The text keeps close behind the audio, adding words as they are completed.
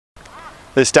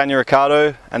This is Daniel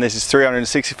Ricciardo, and this is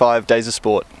 365 Days of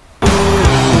Sport.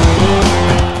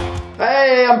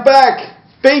 Hey, I'm back!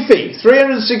 Beefy,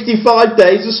 365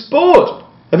 Days of Sport.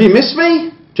 Have you missed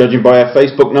me? Judging by our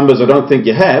Facebook numbers, I don't think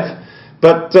you have.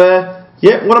 But,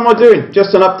 yeah, what am I doing?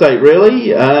 Just an update,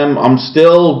 really. I'm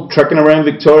still trekking around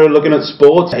Victoria looking at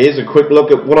sports. Here's a quick look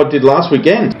at what I did last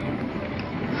weekend.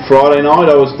 Friday night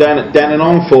I was down at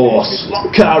Dandenong for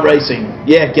slot car racing.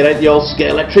 Yeah, get out the old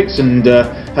scale electrics and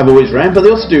have a whiz round. But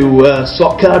they also do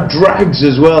slot car drags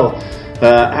as well.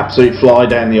 Absolute fly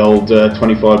down the old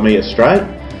 25 metre straight.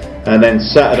 And then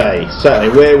Saturday,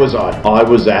 where was I? I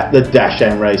was at the Dash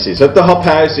and races at the Hop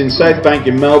House in South Bank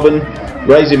in Melbourne,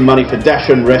 raising money for Dash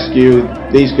and Rescue.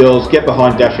 These girls get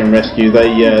behind Dash and Rescue.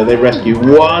 They rescue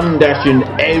one Dachshund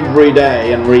every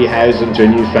day and rehouse them to a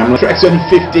new family. The track's only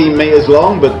 15 metres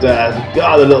long, but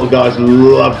God, the little guys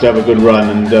love to have a good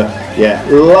run, and yeah,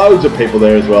 loads of people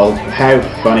there as well. How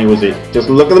funny was it?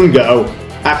 Just look at them go.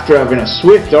 After having a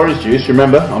swift orange juice,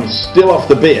 remember, I'm still off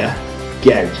the beer.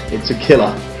 Gout, it's a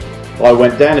killer. I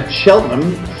went down to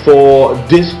Cheltenham for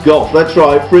disc golf. That's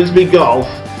right, frisbee golf.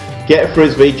 Get a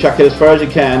frisbee, chuck it as far as you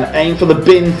can, aim for the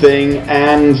bin thing,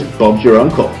 and Bob's your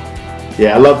uncle.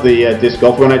 Yeah, I love the disc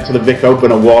golf. We went out to the Vic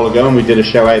Open a while ago and we did a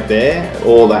show out there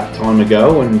all that time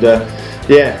ago, and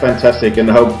yeah, fantastic. And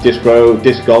I hope disc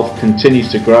golf continues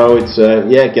to grow. It's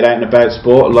yeah, get out and about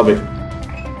sport. I love it.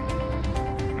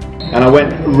 And I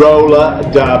went roller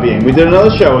derbying. We did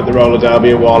another show at the roller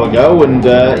derby a while ago, and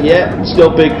yeah, still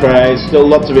big crowds, still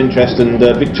lots of interest. And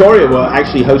Victoria were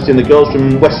actually hosting the girls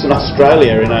from Western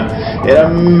Australia in a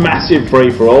massive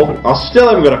free-for-all. I still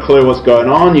haven't got a clue what's going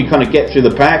on. You kind of get through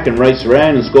the pack and race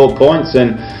around and score points,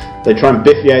 and they try and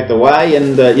biff you out the way.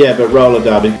 And yeah, but roller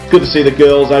derby. Good to see the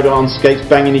girls out on skates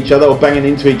banging each other, or banging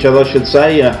into each other, I should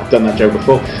say. I've done that joke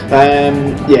before.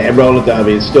 Yeah, roller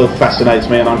derby, it still fascinates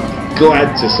me, and I'm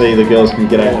glad to see the girls can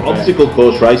get out. Obstacle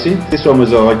course racing. This one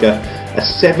was like a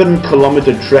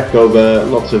 7-kilometre trek over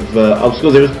lots of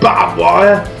obstacles. There was barbed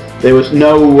wire. There was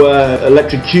no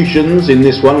electrocutions in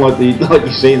this one like you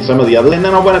see in some of the others. And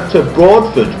then I went up to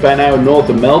Broadford, about an hour north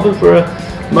of Melbourne, for a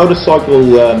motorcycle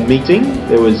meeting.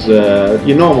 There was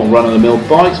your normal run-of-the-mill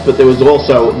bikes, but there was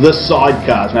also the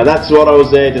sidecars. Now that's what I was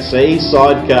there to see,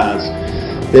 sidecars.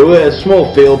 They were a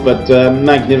small field, but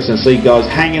magnificent to see guys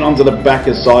hanging onto the back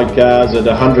of sidecars at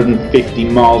 150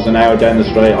 miles an hour down the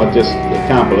straight. I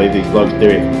can't believe these blokes do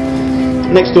it.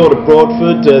 Next door to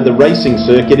Broadford, the racing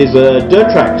circuit is a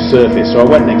dirt track surface, so I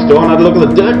went next door and had a look at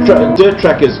the dirt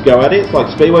trackers go at it. It's like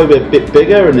Speedway, but a bit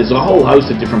bigger, and there's a whole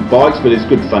host of different bikes, but it's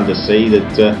good fun to see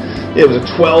that it was a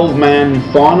 12-man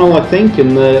final, I think,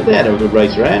 and they had a good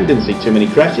race around. Didn't see too many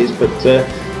crashes, but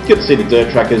good to see the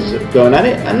dirt trackers going at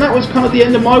it. And that was kind of the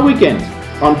end of my weekend.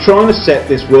 I'm trying to set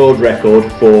this world record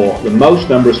for the most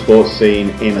number of sports seen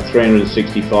in a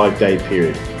 365-day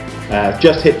period.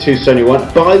 Just hit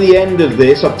 271. By the end of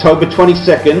this, October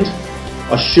 22nd,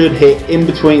 I should hit in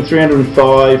between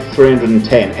 305,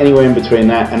 310, anywhere in between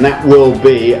that, and that will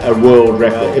be a world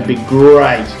record. It'd be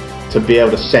great to be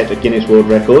able to set a Guinness World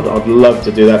Record. I'd love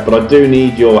to do that, but I do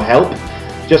need your help.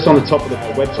 Just on the top of the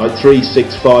website,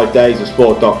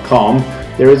 365daysofsport.com,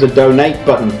 there is a donate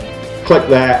button. Click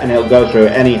that and it'll go through.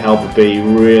 Any help would be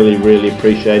really, really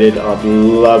appreciated. I'd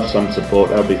love some support.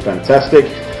 That would be fantastic.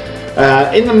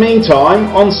 In the meantime,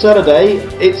 on Saturday,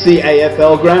 it's the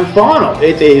AFL Grand Final.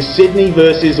 It is Sydney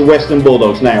versus the Western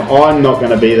Bulldogs. Now, I'm not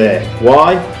going to be there.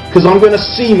 Why? Because I'm going to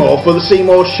Seymour for the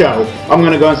Seymour show. I'm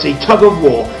going to go and see tug of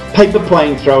war, paper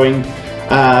plane throwing,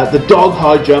 the dog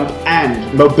high jump,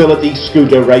 and mobility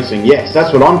scooter racing. Yes,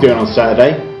 that's what I'm doing on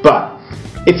Saturday. But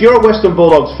if you're a Western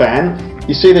Bulldogs fan,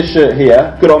 you see this shirt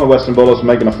here. Good on the Western Bulldogs for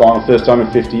making a final, first time in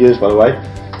 50 years, by the way.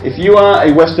 If you are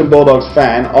a Western Bulldogs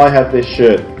fan, I have this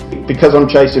shirt. Because I'm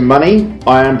chasing money,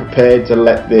 I am prepared to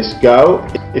let this go.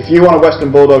 If you want a Western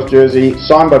Bulldogs jersey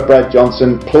signed by Brad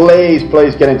Johnson, please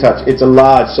get in touch. It's a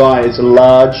large size. It's a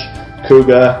large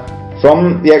cougar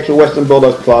from the actual Western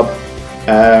Bulldogs club.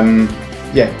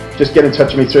 Yeah, just get in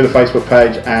touch with me through the Facebook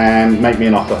page and make me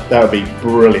an offer. That would be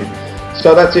brilliant.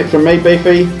 So that's it from me,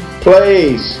 Beefy.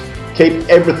 Please keep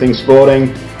everything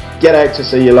sporting. Get out to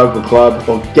see your local club,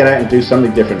 or get out and do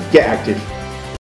something different. Get active.